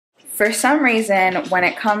For some reason, when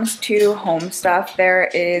it comes to home stuff, there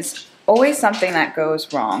is always something that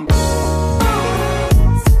goes wrong.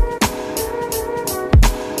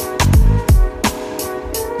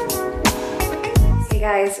 Hey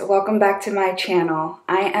guys, welcome back to my channel.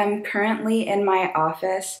 I am currently in my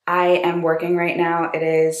office. I am working right now. It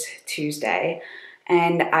is Tuesday.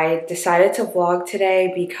 And I decided to vlog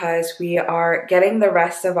today because we are getting the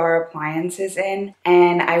rest of our appliances in,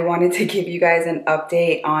 and I wanted to give you guys an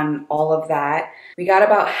update on all of that. We got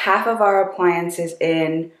about half of our appliances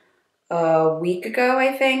in a week ago,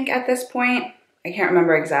 I think, at this point. I can't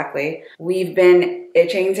remember exactly. We've been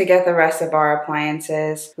itching to get the rest of our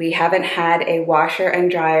appliances. We haven't had a washer and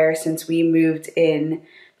dryer since we moved in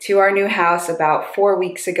to our new house about 4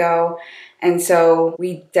 weeks ago. And so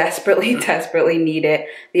we desperately need it.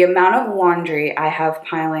 The amount of laundry I have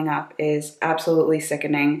piling up is absolutely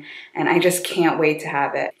sickening, and I just can't wait to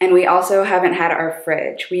have it. And we also haven't had our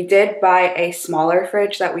fridge. We did buy a smaller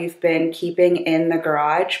fridge that we've been keeping in the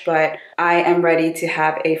garage, but I am ready to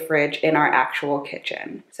have a fridge in our actual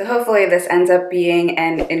kitchen. So hopefully this ends up being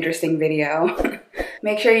an interesting video.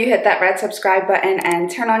 Make sure you hit that red subscribe button and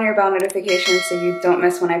turn on your bell notifications so you don't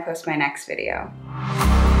miss when I post my next video.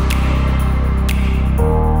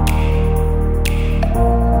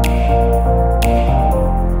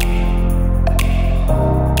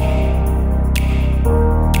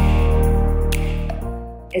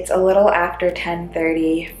 It's a little after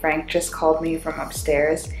 10:30. Frank just called me from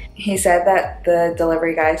upstairs. He said that the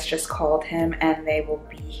delivery guys just called him and they will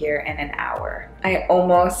be here in an hour. I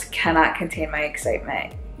almost cannot contain my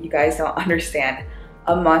excitement. You guys don't understand.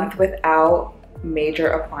 A month without major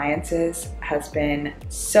appliances has been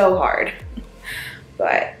so hard,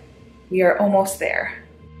 but we are almost there.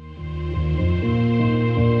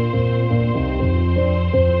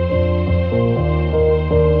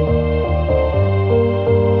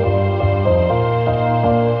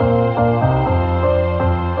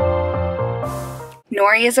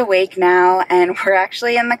 Nori is awake now, and we're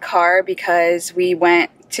actually in the car because we went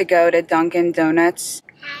to go to Dunkin' Donuts.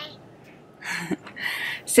 Hi.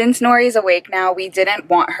 Since Nori's awake now, we didn't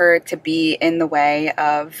want her to be in the way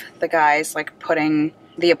of the guys like putting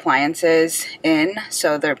the appliances in,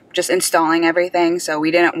 so they're just installing everything, so we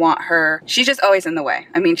didn't want her. She's just always in the way.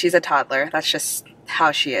 I mean, she's a toddler. That's just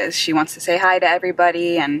how she is. She wants to say hi to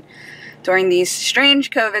everybody, and during these strange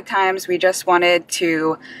COVID times, we just wanted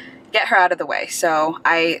to get her out of the way. So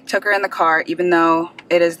I took her in the car, even though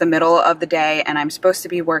it is the middle of the day and I'm supposed to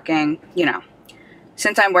be working. You know,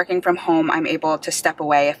 since I'm working from home, I'm able to step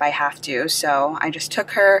away if I have to. So I just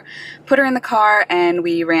took her, put her in the car, and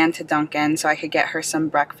we ran to Dunkin' so I could get her some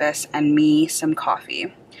breakfast and me some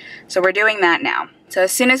coffee. So we're doing that now. So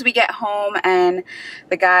as soon as we get home and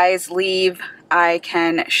the guys leave, I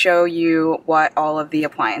can show you what all of the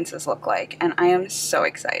appliances look like. And I am so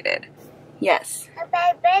excited. Yes. I'm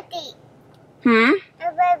ready. I'm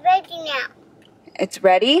ready now. It's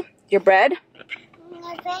ready? Your bread?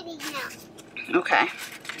 I'm ready now. Okay.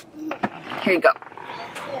 Here you go.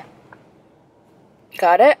 Yeah.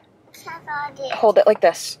 Got it? Hold it like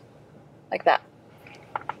this. Like that.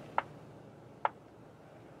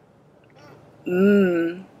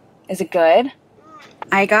 Mmm. Is it good?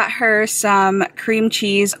 I got her some cream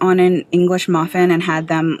cheese on an English muffin and had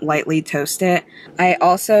them lightly toast it. I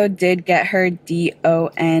also did get her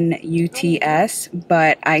donuts,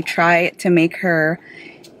 but I try to make her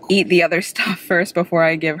eat the other stuff first before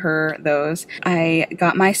I give her those. I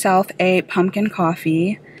got myself a pumpkin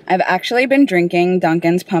coffee. I've actually been drinking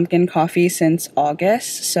Dunkin's pumpkin coffee since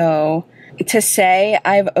August, so to say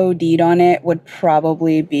I've OD'd on it would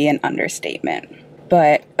probably be an understatement.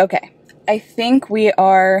 But okay. I think we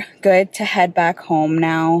are good to head back home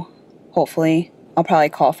now, hopefully. I'll probably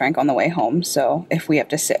call Frank on the way home, so if we have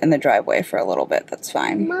to sit in the driveway for a little bit, that's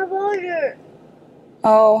fine. My water.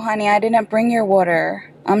 Oh, honey, I didn't bring your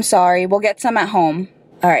water. I'm sorry. We'll get some at home.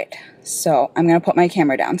 All right, so I'm going to put my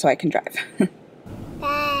camera down so I can drive.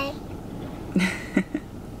 Bye.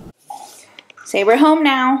 Say we're home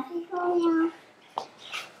now. Yeah.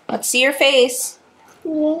 Let's see your face.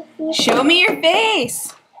 Show me your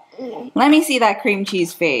face. Let me see that cream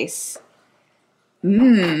cheese face.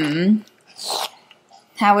 Mmm.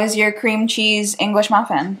 How was your cream cheese English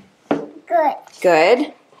muffin? Good.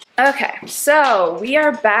 Good. Okay, so we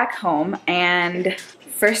are back home, and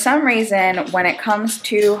for some reason, when it comes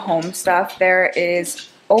to home stuff, there is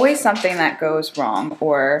always something that goes wrong,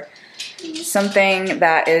 or something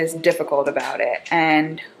that is difficult about it.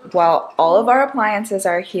 And while all of our appliances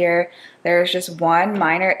are here, there's just one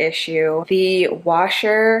minor issue. The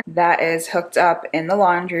washer that is hooked up in the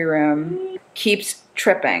laundry room keeps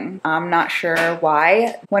tripping. I'm not sure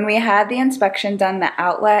why. When we had the inspection done, the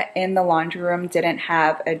outlet in the laundry room didn't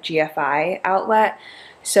have a GFI outlet.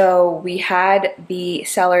 So we had the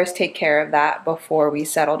sellers take care of that before we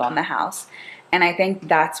settled on the house. And I think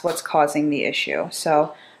that's what's causing the issue.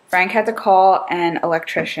 So Frank had to call an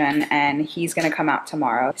electrician and he's gonna come out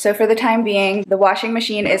tomorrow. So for the time being, the washing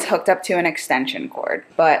machine is hooked up to an extension cord,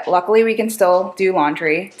 but luckily we can still do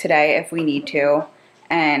laundry today if we need to.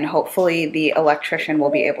 And hopefully the electrician will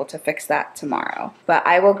be able to fix that tomorrow. But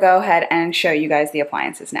I will go ahead and show you guys the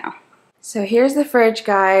appliances now. So here's the fridge,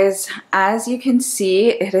 guys. As you can see,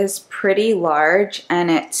 it is pretty large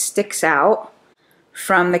and it sticks out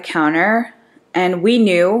from the counter. And we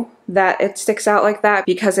knew that it sticks out like that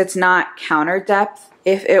because it's not counter depth.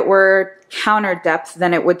 If it were counter depth,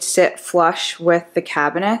 then it would sit flush with the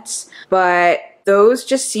cabinets. But those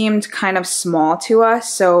just seemed kind of small to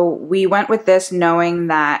us, so we went with this knowing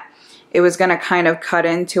that it was gonna kind of cut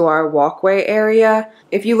into our walkway area.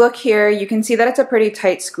 If you look here, you can see that it's a pretty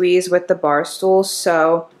tight squeeze with the bar stools,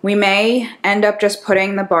 so we may end up just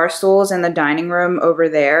putting the bar stools in the dining room over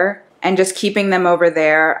there and just keeping them over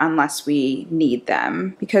there unless we need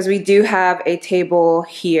them. Because we do have a table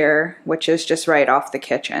here, which is just right off the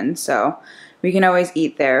kitchen, so we can always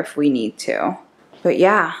eat there if we need to. But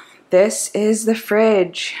yeah. This is the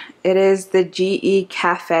fridge. It is the GE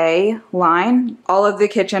Cafe line. All of the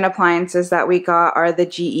kitchen appliances that we got are the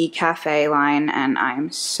GE Cafe line, and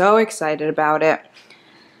I'm so excited about it.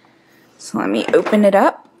 So let me open it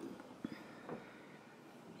up.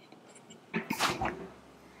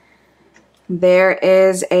 There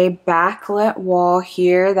is a backlit wall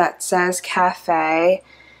here that says cafe,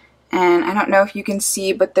 and I don't know if you can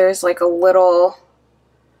see, but there's like a little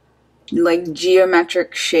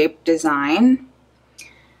geometric shape design.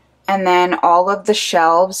 And then all of the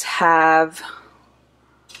shelves have,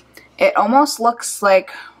 it almost looks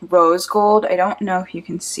like rose gold. I don't know if you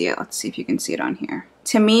can see it. Let's see if you can see it on here.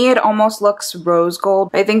 To me, it almost looks rose gold.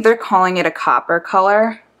 I think they're calling it a copper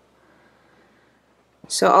color.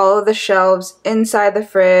 So all of the shelves inside the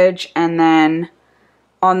fridge and then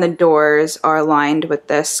on the doors are lined with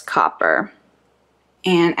this copper.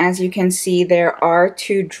 And as you can see, there are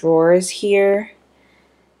 2 drawers here.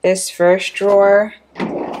 This first drawer,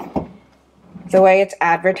 the way it's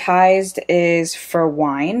advertised is for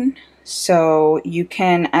wine. So you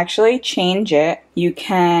can actually change it. You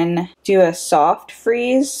can do a soft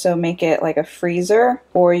freeze, so make it like a freezer,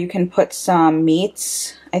 or you can put some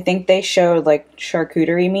meats. I think they showed like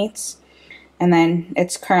charcuterie meats. And then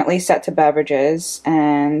it's currently set to beverages,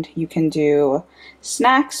 and you can do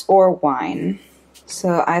snacks or wine.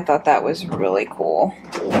 So I thought that was really cool.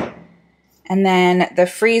 And then the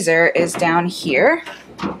freezer is down here.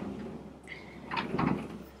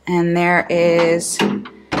 And there is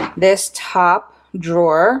this top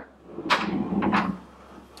drawer.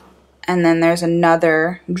 And then there's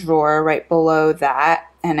another drawer right below that.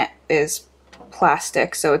 And it is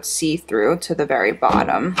plastic, so it's see-through to the very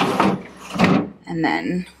bottom. And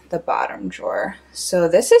then the bottom drawer. So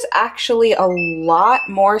this is actually a lot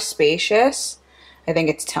more spacious. I think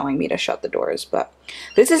it's telling me to shut the doors, but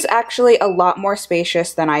this is actually a lot more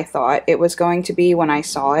spacious than I thought it was going to be when I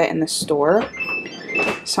saw it in the store.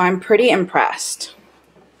 So I'm pretty impressed.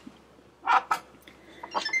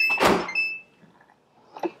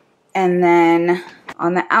 And then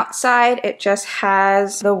on the outside, it just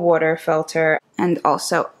has the water filter and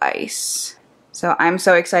also ice. So I'm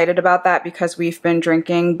so excited about that because we've been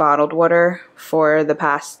drinking bottled water for the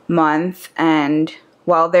past month, and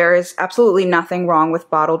while there is absolutely nothing wrong with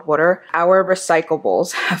bottled water, our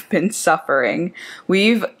recyclables have been suffering.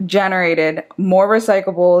 We've generated more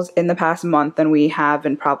recyclables in the past month than we have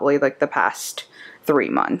in probably like the past 3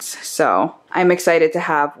 months. So I'm excited to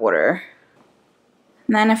have water.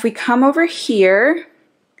 And then if we come over here,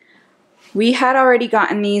 we had already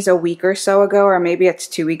gotten these a week or so ago, or maybe it's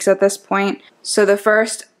 2 weeks at this point. So the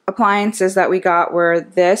first appliances that we got were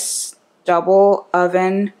this double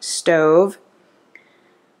oven stove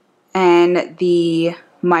and the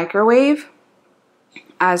microwave,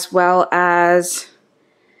 as well as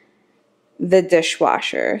the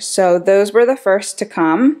dishwasher. So those were the first to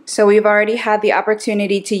come. So we've already had the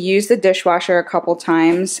opportunity to use the dishwasher a couple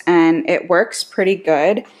times, and it works pretty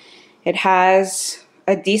good. It has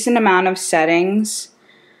a decent amount of settings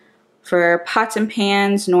for pots and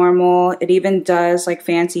pans, normal. It even does like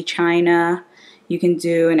fancy china. You can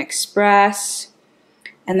do an express.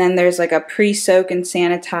 And then there's like a pre-soak and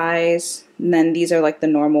sanitize. And then these are like the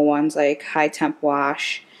normal ones, like high temp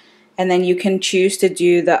wash. And then you can choose to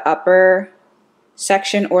do the upper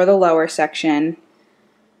section or the lower section.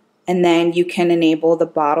 And then you can enable the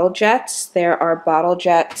bottle jets. There are bottle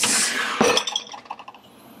jets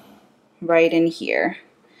right in here.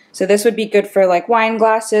 So this would be good for like wine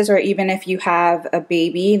glasses, or even if you have a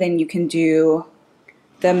baby, then you can do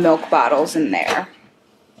the milk bottles in there.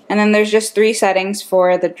 And then there's just 3 settings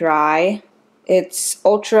for the dry. It's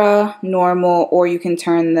ultra, normal, or you can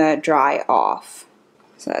turn the dry off.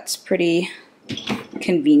 So that's pretty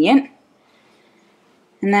convenient.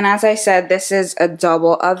 And then as I said, this is a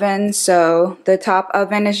double oven. So the top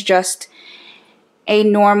oven is just a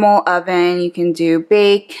normal oven. You can do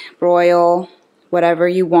bake, broil, whatever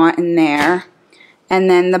you want in there. And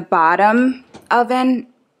then the bottom oven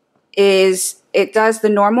it does the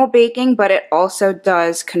normal baking, but it also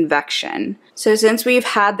does convection. So since we've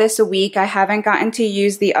had this a week, I haven't gotten to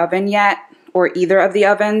use the oven yet, or either of the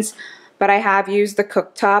ovens, but I have used the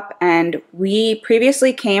cooktop, and we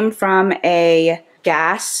previously came from a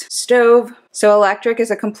gas stove. So electric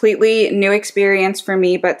is a completely new experience for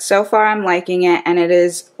me, but so far I'm liking it, and it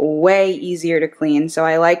is way easier to clean. So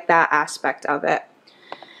I like that aspect of it.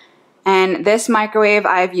 And this microwave,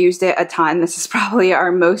 I've used it a ton. This is probably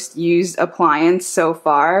our most used appliance so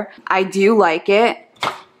far. I do like it.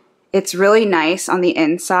 It's really nice on the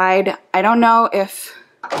inside. I don't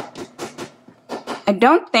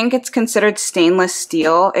think it's considered stainless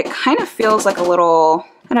steel. It kind of feels like a little,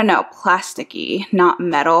 I don't know, plasticky, not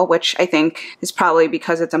metal, which I think is probably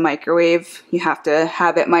because it's a microwave. You have to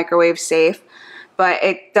have it microwave safe. But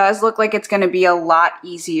it does look like it's going to be a lot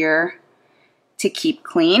easier to keep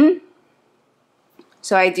clean.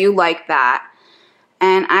 So I do like that.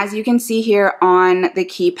 And as you can see here on the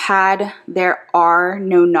keypad, there are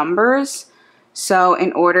no numbers. So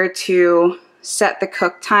in order to set the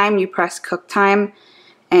cook time, you press cook time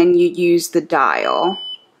and you use the dial.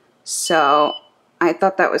 So I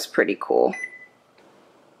thought that was pretty cool.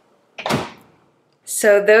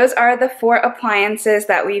 So those are the 4 appliances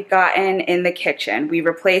that we've gotten in the kitchen. We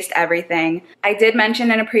replaced everything. I did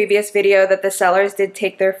mention in a previous video that the sellers did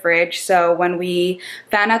take their fridge. So when we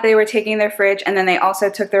found out they were taking their fridge, and then they also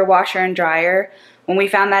took their washer and dryer, when we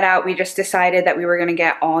found that out, we just decided that we were gonna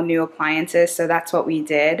get all new appliances, so that's what we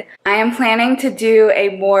did. I am planning to do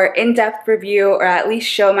a more in-depth review, or at least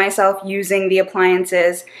show myself using the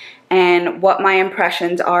appliances and what my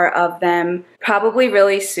impressions are of them probably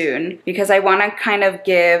really soon, because I want to kind of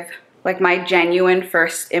give like my genuine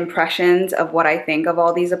first impressions of what I think of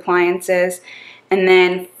all these appliances. And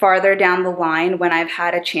then farther down the line, when I've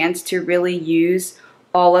had a chance to really use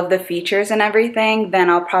all of the features and everything, then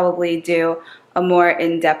I'll probably do a more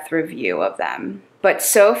in-depth review of them. But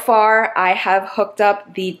so far, I have hooked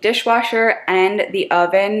up the dishwasher and the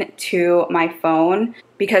oven to my phone,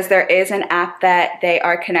 because there is an app that they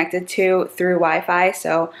are connected to through Wi-Fi.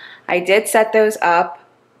 So I did set those up,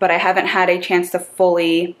 but I haven't had a chance to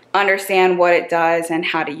fully understand what it does and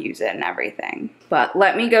how to use it and everything. But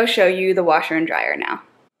let me go show you the washer and dryer now.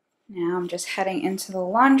 Now I'm just heading into the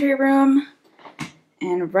laundry room.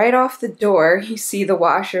 And right off the door, you see the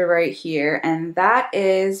washer right here. And that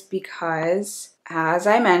is because, as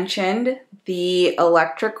I mentioned, the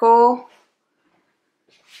electrical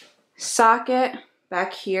socket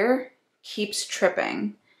back here keeps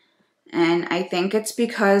tripping. And I think it's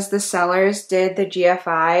because the sellers did the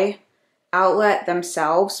GFI outlet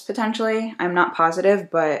themselves, potentially. I'm not positive,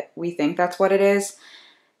 but we think that's what it is.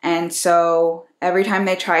 And so every time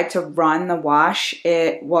they tried to run the wash,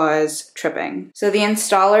 it was tripping. So the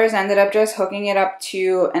installers ended up just hooking it up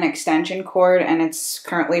to an extension cord, and it's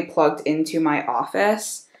currently plugged into my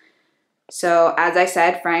office. So as I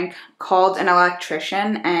said, Frank called an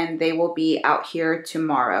electrician, and they will be out here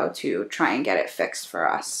tomorrow to try and get it fixed for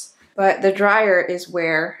us. But the dryer is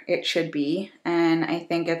where it should be, and I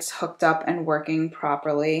think it's hooked up and working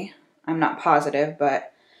properly. I'm not positive,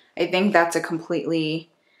 but I think that's a completely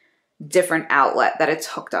different outlet that it's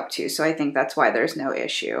hooked up to, so I think that's why there's no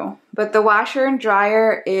issue. But the washer and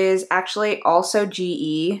dryer is actually also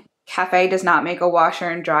GE. Cafe does not make a washer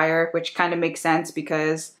and dryer, which kind of makes sense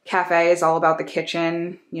because Cafe is all about the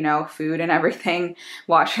kitchen, you know, food and everything.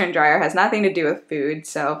 Washer and dryer has nothing to do with food.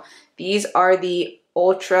 So these are the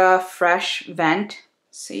ULTRAFRESH vent.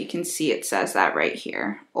 So you can see it says that right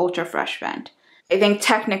here, ULTRAFRESH vent. I think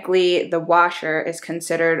technically the washer is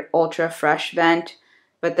considered ULTRAFRESH vent,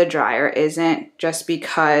 but the dryer isn't, just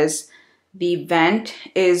because the vent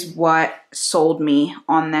is what sold me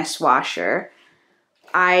on this washer.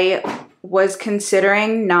 I was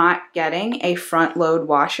considering not getting a front load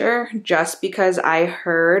washer just because I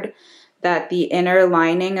heard that the inner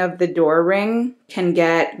lining of the door ring can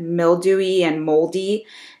get mildewy and moldy,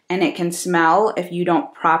 and it can smell if you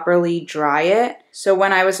don't properly dry it. So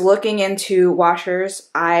when I was looking into washers,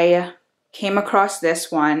 I came across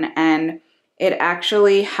this one, and it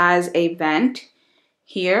actually has a vent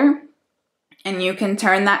here, and you can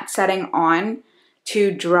turn that setting on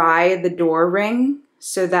to dry the door ring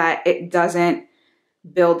so that it doesn't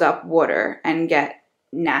build up water and get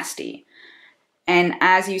nasty. And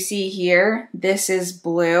as you see here, this is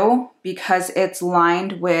blue because it's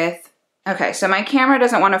lined with, okay, so my camera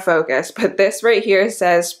doesn't want to focus, but this right here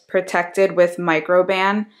says protected with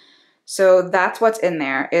microban. So that's what's in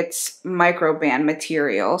there. It's microban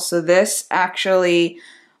material. So this actually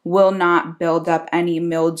will not build up any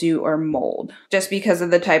mildew or mold just because of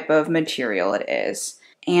the type of material it is.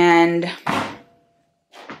 And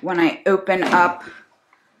when I open up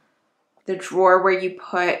the drawer where you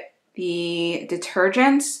put the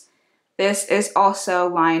detergents, this is also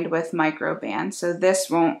lined with microban, so this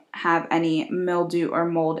won't have any mildew or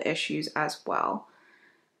mold issues as well.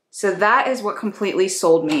 So that is what completely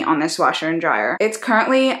sold me on this washer and dryer. It's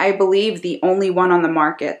currently, I believe, the only one on the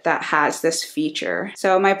market that has this feature.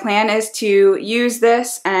 So my plan is to use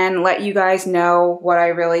this and let you guys know what I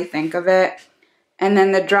really think of it. And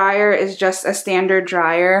then the dryer is just a standard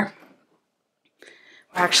dryer.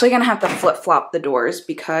 We're actually gonna have to flip-flop the doors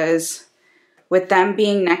because with them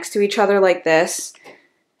being next to each other like this,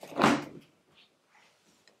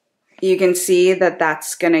 you can see that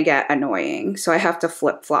that's gonna get annoying. So I have to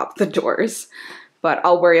flip-flop the doors, but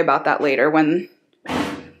I'll worry about that later when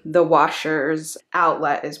the washer's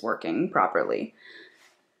outlet is working properly.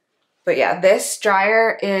 But yeah, this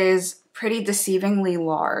dryer is pretty deceivingly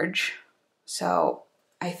large. So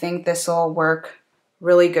I think this will work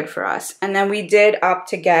really good for us. And then we did opt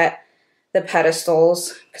to get the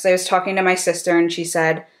pedestals because I was talking to my sister and she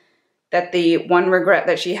said that the one regret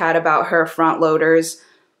that she had about her front loaders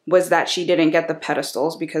was that she didn't get the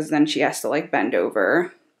pedestals because then she has to like bend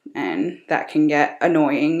over and that can get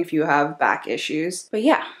annoying if you have back issues. But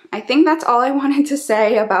yeah, I think that's all I wanted to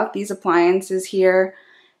say about these appliances here.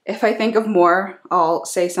 If I think of more, I'll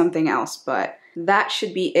say something else, but that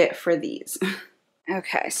should be it for these.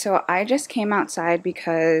 Okay, so I just came outside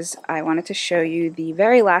because I wanted to show you the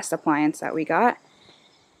very last appliance that we got,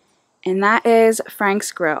 and that is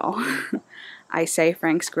Frank's grill. I say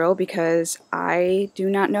Frank's grill because I do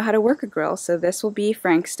not know how to work a grill, so this will be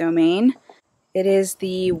Frank's domain. It is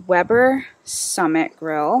the Weber Summit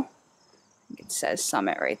grill. I think it says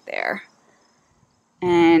Summit right there.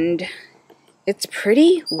 And it's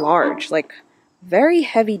pretty large, like very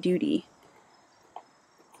heavy duty.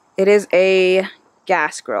 It is a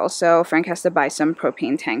gas grill, so Frank has to buy some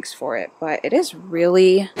propane tanks for it, but it is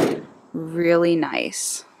really, really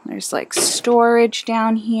nice. There's like storage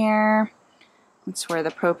down here. That's where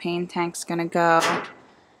the propane tank's gonna go.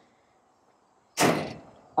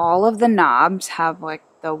 All of the knobs have like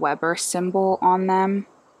the Weber symbol on them.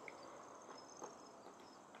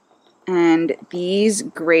 And these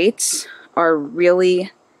grates are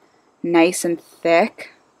really nice and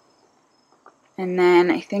thick. And then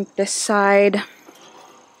I think this side,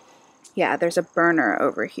 yeah, there's a burner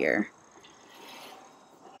over here.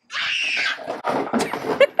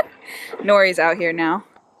 Nori's out here now.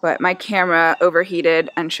 But my camera overheated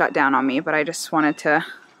and shut down on me, but I just wanted to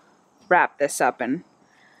wrap this up and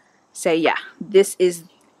say, yeah, this is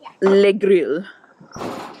Le Grill.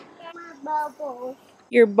 My bubbles.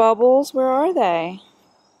 Your bubbles, where are they?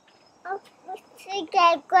 Oh, it's in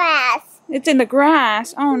the grass. It's in the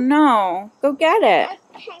grass. Oh no. Go get it.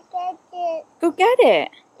 I can't get it. Go get it.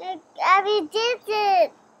 Abby did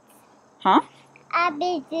it. Huh?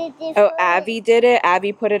 Abby did it. Oh, Abby did it?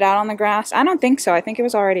 Abby put it out on the grass? I don't think so. I think it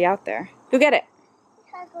was already out there. Go get it.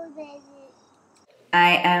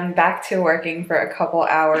 I am back to working for a couple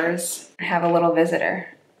hours. I have a little visitor.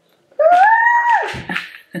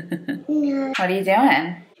 What are you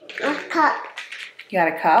doing? A cup. You got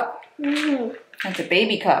a cup? Mm-hmm. That's a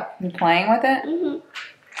baby cup. You playing with it?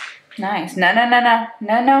 Mm-hmm. Nice. No, no, no, no.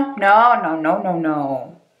 No, no. No, no, no, no,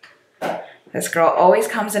 no. This girl always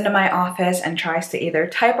comes into my office and tries to either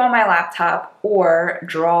type on my laptop or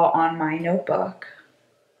draw on my notebook.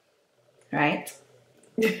 Right?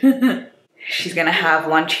 She's gonna have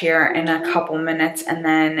lunch here in a couple minutes and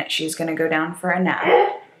then she's gonna go down for a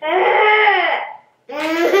nap.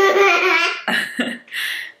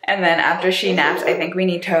 And then after she naps, I think we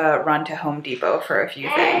need to run to Home Depot for a few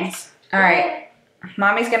things. All right,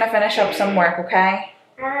 Mommy's gonna finish up some work, okay?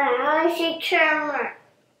 I want to see camera.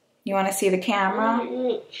 You want to see the camera?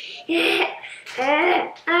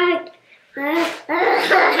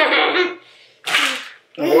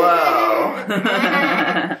 Whoa.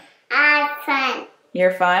 Fun.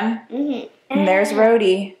 You're fun? And there's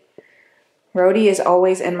Rhodey. Rhodey is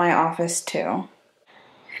always in my office too.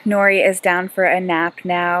 Nori is down for a nap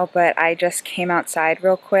now, but I just came outside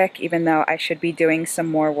real quick, even though I should be doing some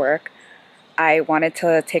more work. I wanted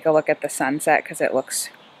to take a look at the sunset because it looks...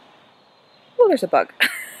 Oh, there's a bug.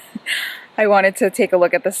 I wanted to take a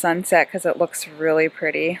look at the sunset because it looks really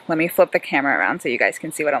pretty. Let me flip the camera around so you guys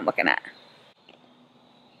can see what I'm looking at.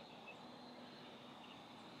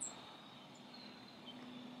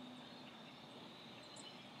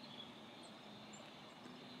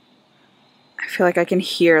 I feel like I can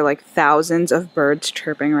hear like thousands of birds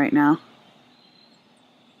chirping right now.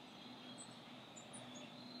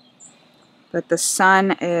 But the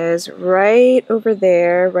sun is right over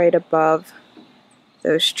there, right above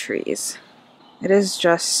those trees. It is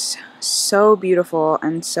just so beautiful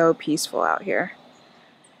and so peaceful out here.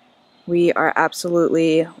 We are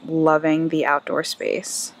absolutely loving the outdoor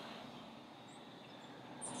space.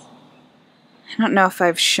 I don't know if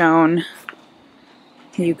I've shown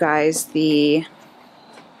you guys the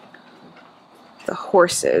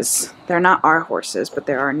horses. They're not our horses, but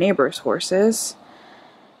they're our neighbor's horses.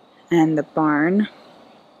 And the barn.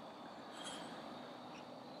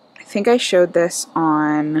 I think I showed this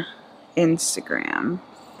on Instagram.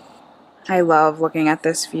 I love looking at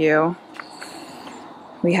this view.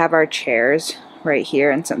 We have our chairs right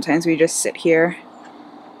here, and sometimes we just sit here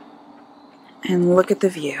and look at the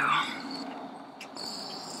view.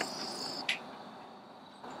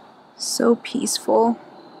 So peaceful.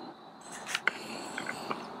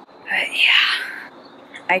 But yeah,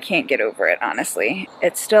 I can't get over it, honestly.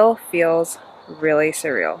 It still feels really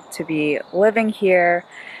surreal to be living here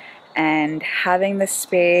and having this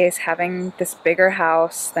space, having this bigger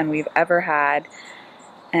house than we've ever had,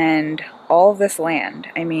 and all of this land.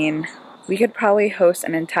 I mean, we could probably host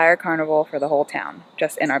an entire carnival for the whole town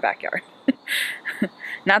just in our backyard.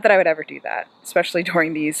 Not that I would ever do that, especially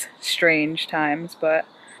during these strange times, but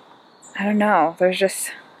I don't know, there's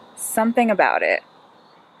just something about it.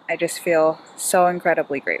 I just feel so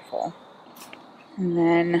incredibly grateful. And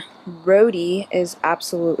then Rhodey is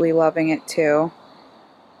absolutely loving it too.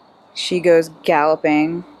 She goes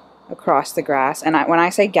galloping across the grass, and when I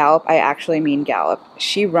say gallop, I actually mean gallop.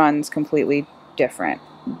 She runs completely different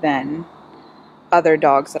than other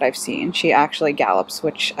dogs that I've seen. She actually gallops,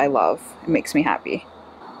 which I love. It makes me happy.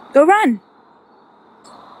 Go run!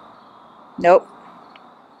 Nope.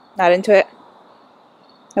 Not into it?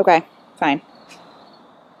 Okay, fine.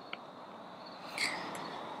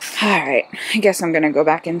 Alright, I guess I'm gonna go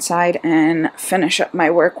back inside and finish up my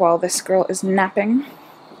work while this girl is napping.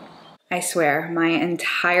 I swear, my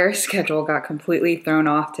entire schedule got completely thrown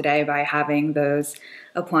off today by having those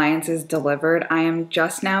appliances delivered. I am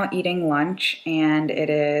just now eating lunch, and it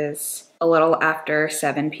is a little after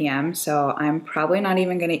 7 p.m., so I'm probably not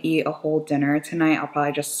even gonna eat a whole dinner tonight. I'll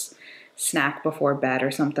probably just snack before bed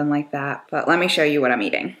or something like that. But let me show you what I'm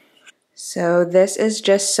eating. So this is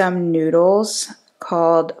just some noodles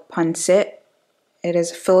called pancit. It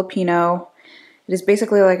is Filipino. It is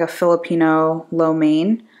basically like a Filipino lo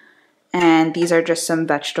mein. And these are just some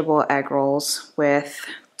vegetable egg rolls with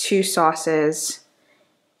 2 sauces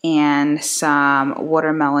and some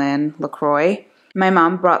watermelon LaCroix. My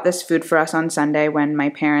mom brought this food for us on Sunday when my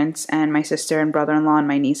parents and my sister and brother-in-law and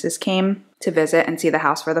my nieces came to visit and see the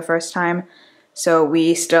house for the first time. So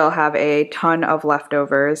we still have a ton of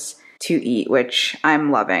leftovers to eat, which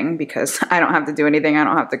I'm loving because I don't have to do anything. I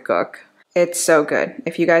don't have to cook. It's so good.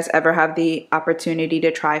 If you guys ever have the opportunity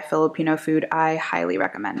to try Filipino food, I highly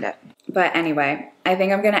recommend it. But anyway, I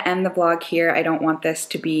think I'm gonna end the vlog here. I don't want this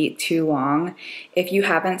to be too long. If you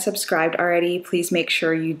haven't subscribed already, please make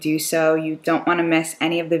sure you do so. You don't wanna miss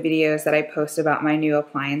any of the videos that I post about my new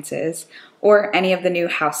appliances or any of the new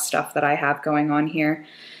house stuff that I have going on here.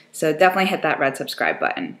 So definitely hit that red subscribe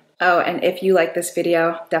button. Oh, and if you like this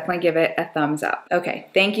video, definitely give it a thumbs up. Okay,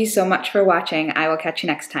 thank you so much for watching. I will catch you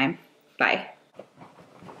next time. Bye.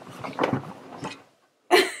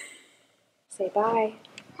 Say bye.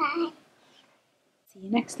 Bye. See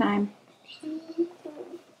you next time.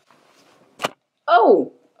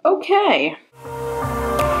 Oh, okay.